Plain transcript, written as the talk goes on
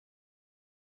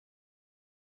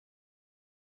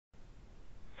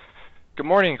Good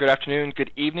morning, good afternoon,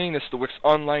 good evening. This is the WiX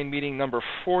Online meeting number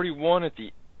 41 at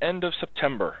the end of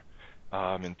September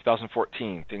in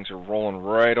 2014. Things are rolling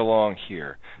right along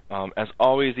here. As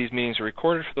always, these meetings are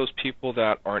recorded for those people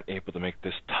that aren't able to make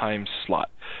this time slot.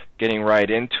 Getting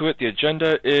right into it, the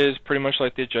agenda is pretty much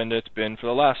like the agenda it's been for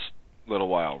the last little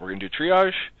while. We're going to do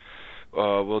triage.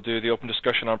 We'll do the open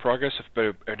discussion on progress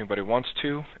if anybody wants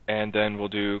to, and then we'll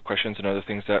do questions and other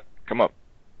things that come up.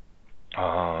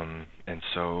 And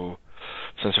so,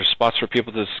 since there's spots for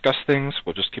people to discuss things,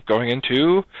 we'll just keep going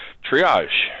into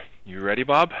triage. You ready,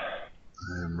 Bob?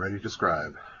 I'm ready to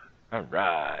scribe. All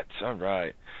right, all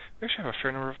right. We actually have a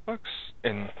fair number of bugs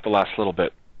in the last little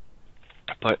bit,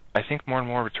 but I think more and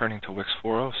more returning to WiX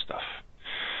 4.0 stuff,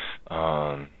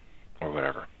 or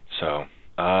whatever. So,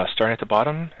 starting at the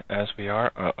bottom as we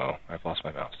are. Uh-oh, I've lost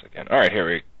my mouse again. All right, here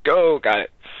we go. Got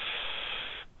it.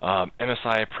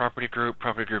 MSI Property Group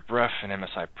Ref, and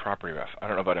MSI Property Ref. I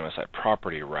don't know about MSI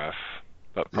Property Ref,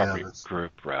 but Property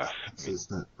Group Ref.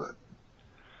 Consistent, but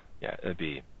yeah, it'd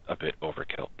be a bit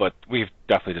overkill. But we've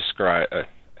definitely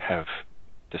have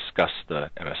discussed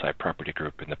the MSI Property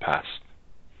Group in the past.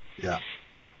 Yeah.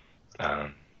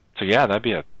 So yeah, that'd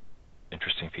be a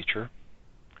interesting feature.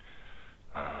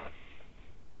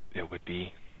 It would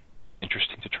be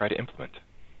interesting to try to implement.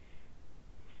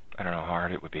 I don't know how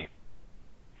hard it would be.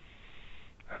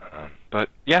 But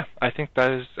yeah, I think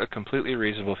that is a completely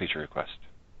reasonable feature request.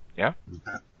 Yeah?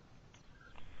 Okay.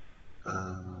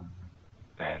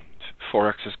 And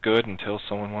 4x is good until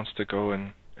someone wants to go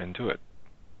and do it.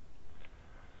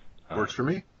 Works for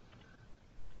me.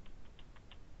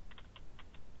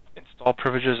 Install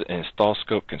privileges and install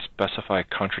scope can specify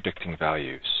contradicting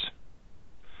values.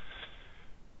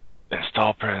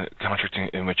 Install contradicting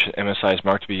in which MSI is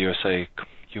marked to be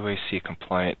UAC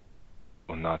compliant.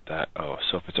 Well, not that. Oh,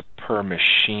 so if it's a per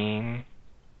machine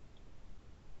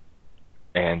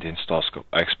and install scope,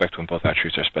 I expect when both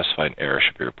attributes are specified, an error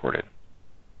should be reported.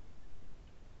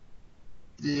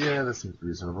 Yeah, that seems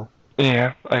reasonable.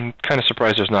 Yeah, I'm kind of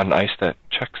surprised there's not an ICE that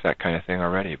checks that kind of thing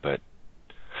already, but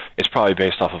it's probably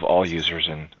based off of all users,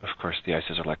 and of course the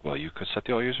ICEs are like, well, you could set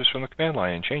the all users from the command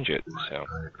line and change it, so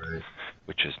Right.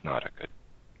 which is not a good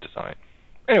design.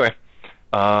 Anyway,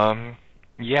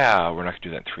 yeah, we're not going to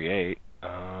do that in 3.8.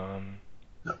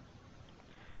 No.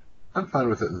 I'm fine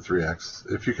with it in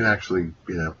 3x. If you can actually,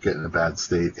 get in a bad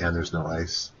state and there's no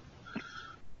ice.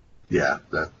 Yeah,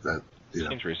 that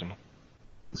seems reasonable.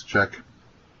 Let's check.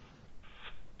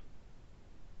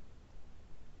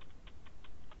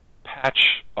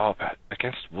 Patch all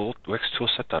against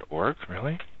wixtoolset.org?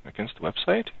 Really? Against the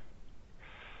website?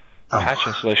 Oh. Patch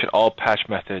installation, all patch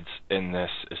methods in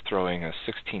this is throwing a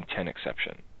 1610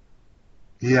 exception.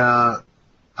 Yeah,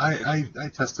 I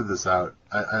tested this out.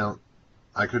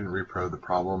 I couldn't repro the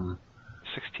problem.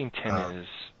 1610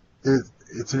 is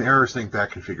it's an error saying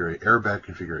bad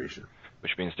configuration,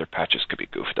 which means their patches could be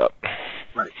goofed up.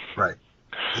 Right.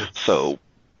 So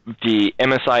the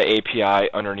MSI API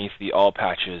underneath the all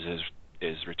patches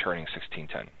is returning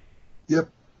 1610. Yep.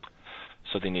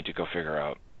 So they need to go figure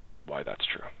out why that's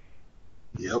true.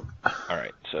 Yep. All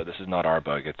right. So this is not our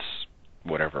bug. It's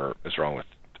whatever is wrong with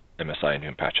MSI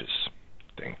new patches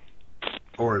thing.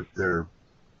 Or their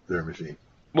machine.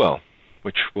 Well,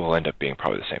 which will end up being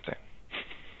probably the same thing.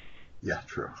 Yeah,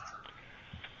 true.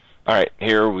 All right,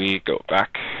 here we go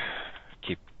back.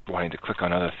 Keep wanting to click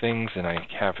on other things, and I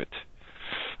have it.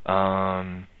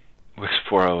 WiX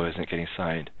 4.0 isn't getting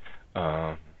signed.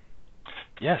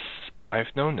 Yes,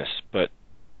 I've known this, but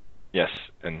yes,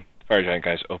 and Fire Giant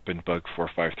guys opened bug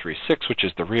 4536, which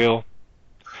is the real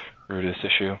root of this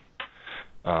issue.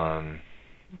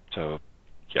 So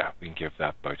yeah, we can give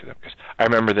that bug to them because I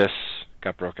remember this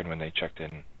got broken when they checked in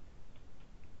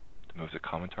to move the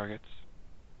common targets.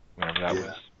 Whenever that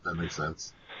was. That makes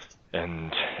sense.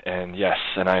 And yes,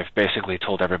 and I've basically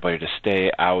told everybody to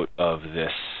stay out of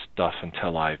this stuff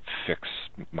until I fix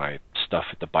my stuff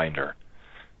at the binder.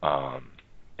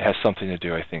 It has something to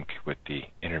do, I think, with the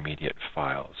intermediate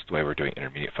files, the way we're doing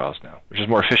intermediate files now, which is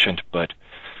more efficient, but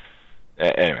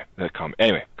anyway,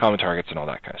 common targets and all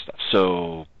that kind of stuff.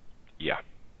 So yeah,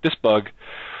 this bug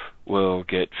will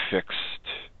get fixed.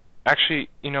 Actually,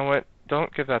 you know what?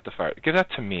 Don't give that to Fire. Give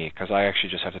that to me, because I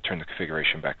actually just have to turn the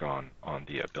configuration back on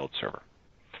the build server.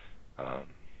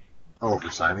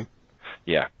 For signing?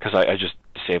 Yeah, because I just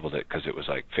disabled it because it was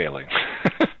like failing.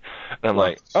 And I'm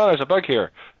like, oh, there's a bug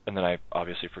here. And then I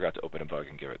obviously forgot to open a bug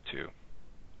and give it to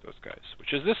those guys,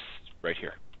 which is this right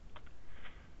here.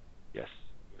 Yes,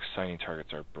 signing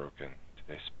targets are broken. Did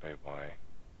they say why?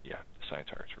 Yeah, the signing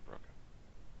targets were broken.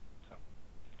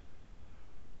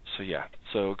 So yeah,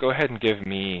 so go ahead and give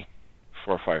me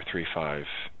 4535,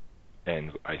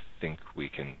 and I think we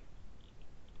can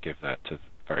give that to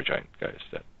Fire Giant guys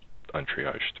that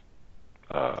untriaged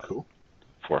Cool.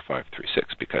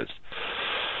 4536, because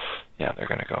yeah, they're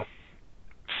gonna go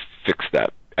fix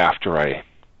that after I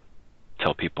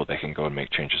tell people they can go and make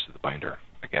changes to the binder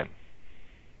again.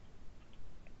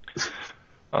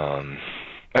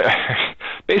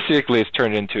 Basically, it's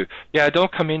turned into, yeah,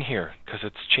 don't come in here because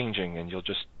it's changing and you'll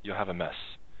have a mess.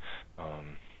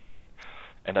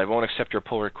 And I won't accept your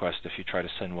pull request if you try to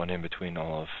send one in between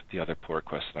all of the other pull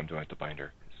requests that I'm doing at the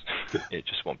binder. It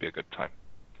just won't be a good time.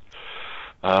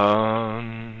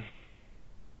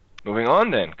 Moving on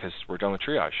then, because we're done with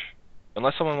triage.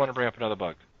 Unless someone want to bring up another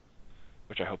bug,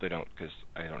 which I hope they don't, because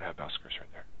I don't have mouse cursor in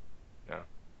there.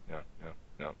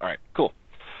 No. All right, cool.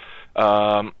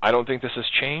 I don't think this has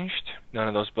changed. None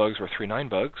of those bugs were 3.9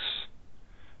 bugs.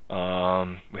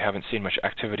 We haven't seen much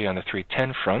activity on the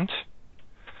 3.10 front.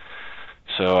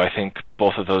 So I think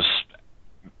both of those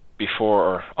before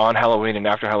or on Halloween and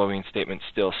after Halloween statements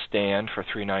still stand for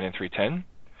 3.9 and 3.10.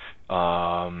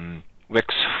 WiX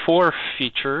 4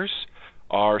 features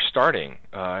are starting.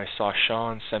 I saw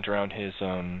Sean sent around his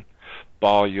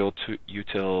ball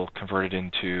util converted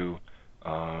into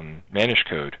managed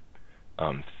code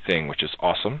thing, which is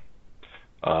awesome.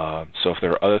 So if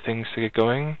there are other things to get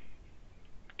going,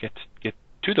 get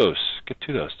to those.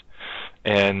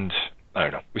 And I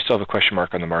don't know. We still have a question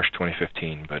mark on the March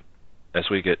 2015, but as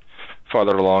we get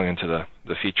farther along into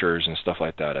the features and stuff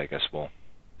like that, I guess we'll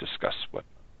discuss what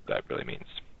that really means.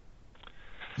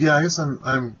 Yeah, I guess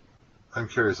I'm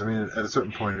curious. I mean, at a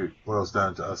certain point, it boils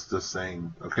down to us just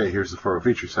saying, okay, here's the 4.0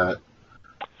 feature set,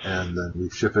 and then we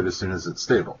ship it as soon as it's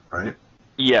stable, right?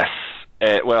 Yes.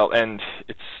 Well, and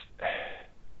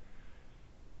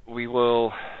we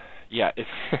will. Yeah.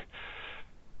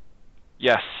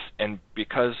 Yes, and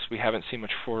because we haven't seen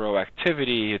much 4.0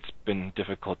 activity, it's been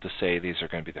difficult to say these are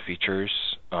going to be the features,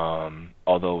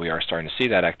 although we are starting to see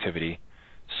that activity,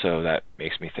 so that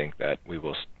makes me think that we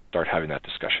will start having that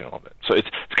discussion a little bit. So it's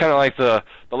kind of like the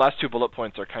last two bullet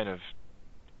points are kind of,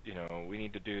 we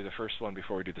need to do the first one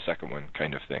before we do the second one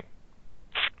kind of thing.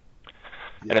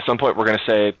 Yeah. And at some point we're going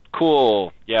to say,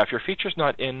 cool, yeah, if your feature's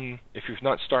not in, if you've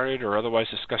not started or otherwise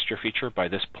discussed your feature by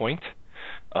this point,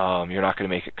 you're not going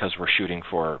to make it because we're shooting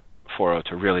for 4.0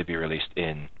 to really be released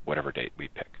in whatever date we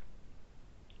pick.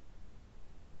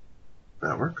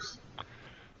 That works.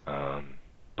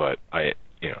 But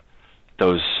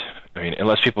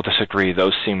unless people disagree,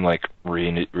 those seem like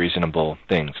reasonable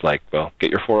things. Like, well,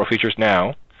 get your 4.0 features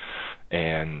now,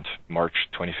 and March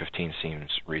 2015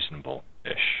 seems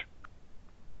reasonable-ish.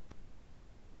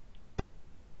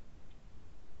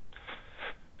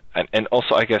 And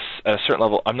also, I guess, at a certain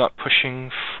level, I'm not pushing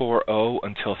 4.0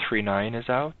 until 3.9 is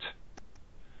out.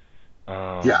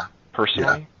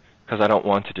 Personally, because I don't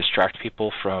want to distract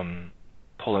people from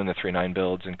pulling the 3.9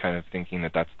 builds and kind of thinking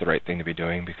that that's the right thing to be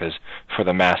doing, because for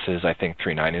the masses, I think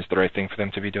 3.9 is the right thing for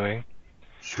them to be doing.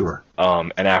 Sure.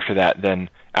 And after that, then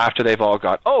after they've all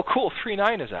got, oh, cool,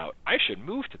 3.9 is out, I should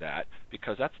move to that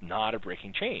because that's not a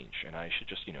breaking change, and I should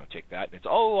just, take that, and it's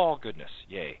all goodness,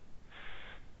 yay.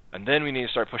 And then we need to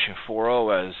start pushing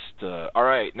 4.0 as all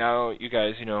right, now you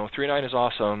guys, 3.9 is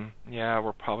awesome. Yeah,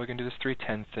 we're probably going to do this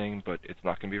 3.10 thing, but it's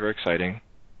not going to be very exciting.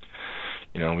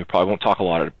 We probably won't talk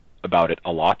about it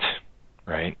a lot,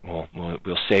 right?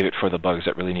 We'll save it for the bugs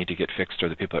that really need to get fixed or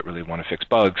the people that really want to fix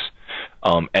bugs.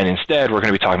 And instead, we're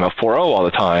going to be talking about 4.0 all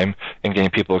the time and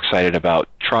getting people excited about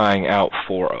trying out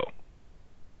 4.0.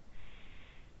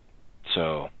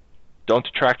 So don't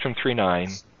detract from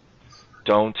 3.9.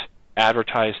 Don't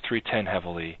advertise 3.10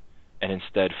 heavily, and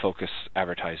instead focus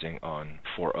advertising on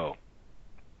 4.0.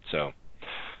 So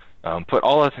put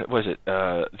all of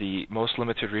the most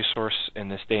limited resource in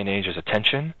this day and age is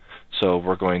attention. So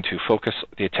we're going to focus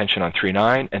the attention on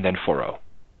 3.9 and then 4.0.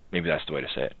 Maybe that's the way to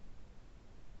say it.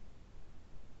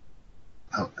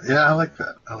 Oh, yeah, I like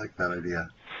that. I like that idea.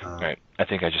 All right. I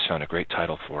think I just found a great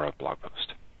title for a blog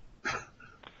post.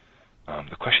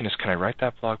 The question is, can I write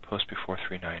that blog post before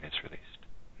 3.9 is released?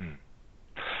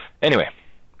 Anyway.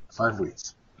 5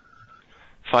 weeks.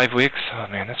 5 weeks? Oh,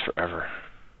 man, that's forever.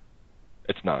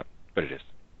 It's not, but it is.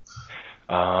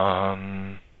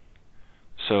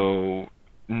 So,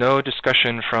 no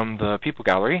discussion from the People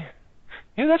Gallery.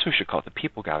 Maybe that's what we should call it, the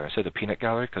People Gallery instead of the Peanut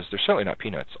Gallery, because they're certainly not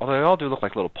peanuts. Although they all do look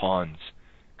like little ponds,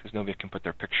 because nobody can put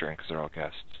their picture in because they're all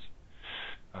guests.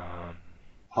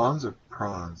 Pawns or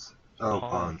prawns? Oh,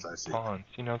 pawns, I see. Pawns,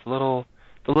 the little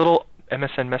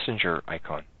MSN Messenger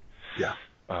icon. Yeah.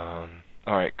 All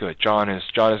right, good. John is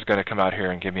going to come out here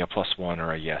and give me a +1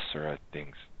 or a yes or a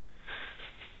things.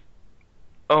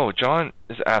 Oh, John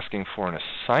is asking for an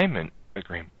assignment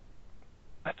agreement.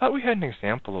 I thought we had an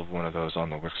example of one of those on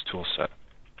the WiX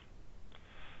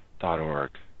toolset.org.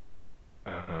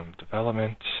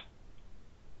 Development,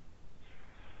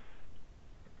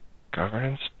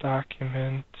 governance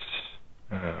document.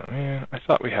 Oh man, I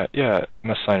thought we had, yeah,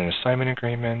 must sign an assignment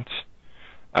agreement.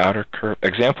 Outer curve,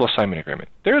 example assignment agreement.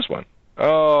 There's one.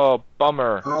 Oh,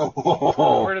 bummer.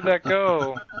 Oh. Where did that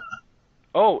go?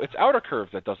 Oh, it's outer curve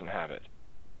that doesn't have it.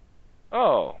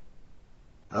 Oh.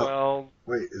 Oh, Well,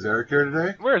 wait, is Eric here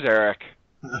today? where's Eric?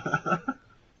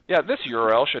 Yeah, this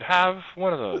URL should have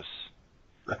one of those.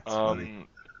 That's funny.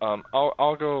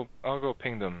 I'll go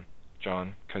ping them,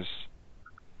 John, because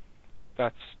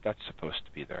that's supposed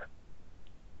to be there.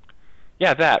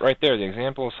 Yeah, that right there, the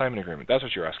example assignment agreement. That's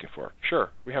what you're asking for.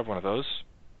 Sure, we have one of those.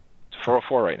 It's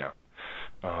 404 right now.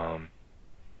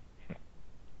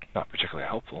 Not particularly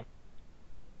helpful.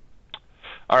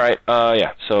 All right,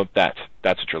 yeah, so that's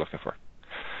what you're looking for.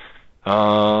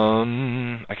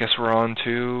 I guess we're on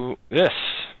to this.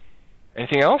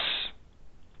 Anything else?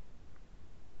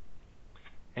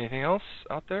 Anything else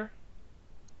out there?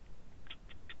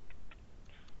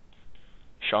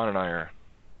 Sean and I are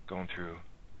going through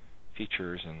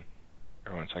features, and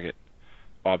every once I get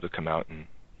Bob to come out and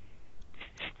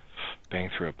bang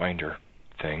through a binder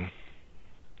thing.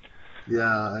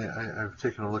 Yeah, I've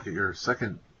taken a look at your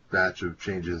second batch of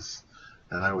changes,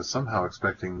 and I was somehow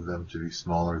expecting them to be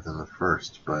smaller than the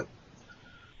first, but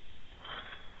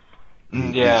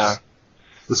Yeah.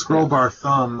 the scroll bar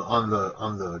thumb on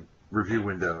the review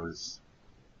window is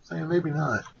saying maybe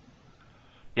not.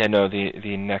 Yeah, no,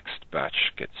 the next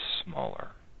batch gets smaller.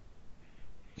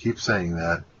 Keep saying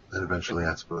that, and eventually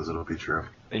I suppose it'll be true.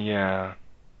 Yeah.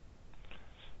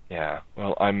 Yeah.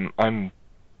 Well,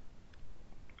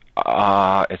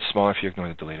 it's smaller if you ignore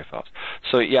the deleted files.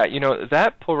 So yeah,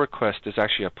 that pull request is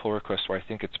actually a pull request where I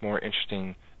think it's more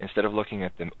interesting, instead of looking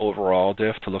at the overall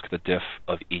diff, to look at the diff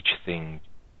of each thing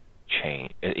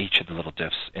each of the little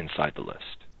diffs inside the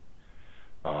list.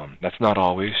 That's not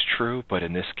always true, but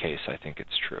in this case, I think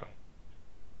it's true.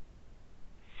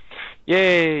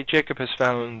 Yay! Jacob has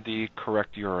found the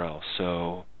correct URL,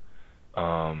 so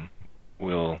I'll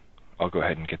go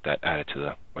ahead and get that added to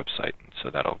the website, so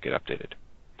that'll get updated.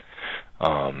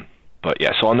 But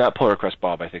yeah, so on that pull request,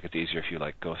 Bob, I think it's easier if you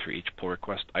go through each pull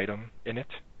request item in it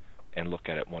and look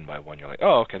at it one by one. You're like,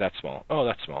 oh, okay, that's small. Oh,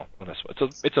 that's small. Oh, that's small.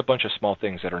 It's a bunch of small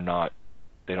things that are not.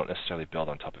 They don't necessarily build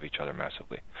on top of each other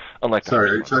massively. Unlike the Sorry,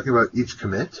 first are you one. talking about each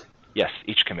commit? Yes,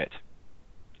 each commit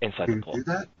inside Can the pull. you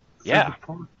do that? Yeah.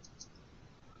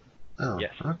 Oh,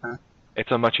 Yes. okay.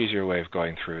 It's a much easier way of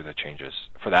going through the changes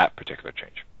for that particular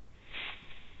change.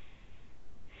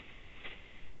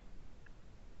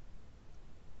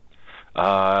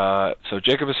 So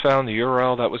Jacob has found the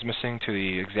URL that was missing to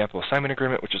the example assignment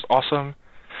agreement, which is awesome.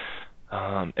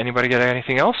 Anybody got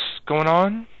anything else going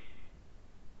on?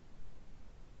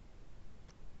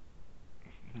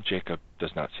 Jacob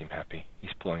does not seem happy.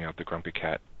 He's pulling out the grumpy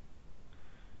cat.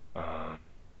 Oh,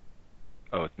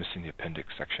 it's missing the appendix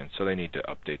section, so they need to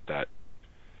update that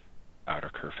outer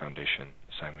curve foundation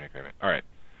assignment agreement. All right.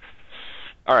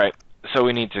 So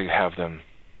we need to have them.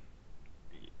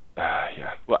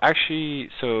 Yeah. Well, actually,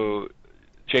 so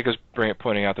Jacob's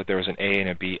pointing out that there was an A and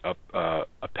a B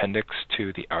appendix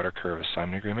to the outer curve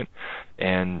assignment agreement,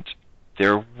 and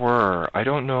there were. I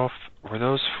don't know if were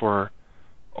those for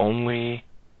only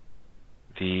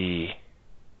the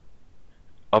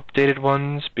updated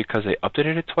ones because they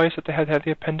updated it twice that they had to have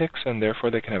the appendix, and therefore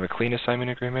they can have a clean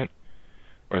assignment agreement,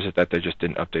 or is it that they just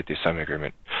didn't update the assignment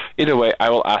agreement? Either way, I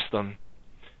will ask them.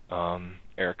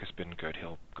 Eric has been good.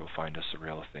 He'll go find us a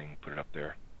real thing, put it up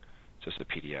there. It's just a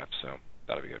PDF, so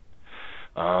that'll be good.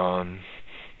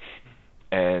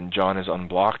 And John is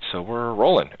unblocked, so we're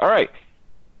rolling. All right.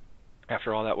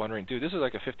 After all that wondering, dude, this is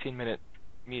like a 15-minute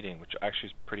meeting, which actually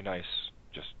is pretty nice,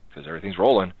 just because everything's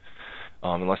rolling.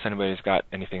 Unless anybody's got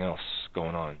anything else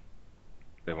going on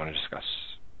they want to discuss.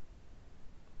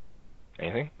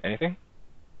 Anything? Anything?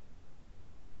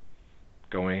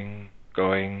 Going,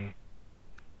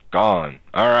 gone.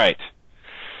 All right.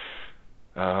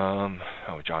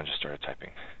 Oh, John just started typing.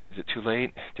 Is it too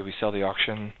late? Did we sell the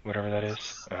auction? Whatever that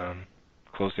is.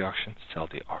 Close the auction? Sell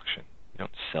the auction. You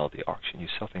don't sell the auction. You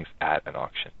sell things at an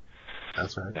auction.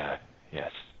 That's right.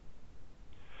 Yes.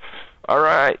 All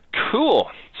right. Cool.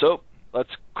 So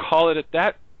let's call it at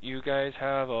that. You guys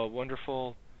have a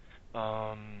wonderful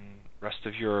rest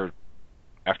of your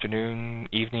afternoon,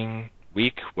 evening,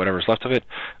 week, whatever's left of it.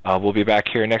 We'll be back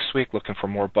here next week looking for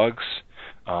more bugs.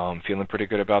 Feeling pretty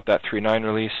good about that 3.9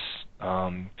 release.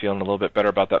 Feeling a little bit better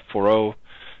about that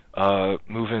 4.0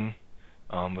 moving.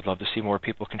 Would love to see more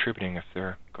people contributing if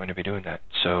they're going to be doing that.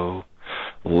 So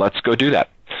let's go do that.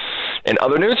 In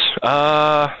other news,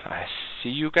 I see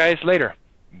you guys later.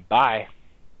 Bye.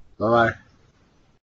 Bye-bye.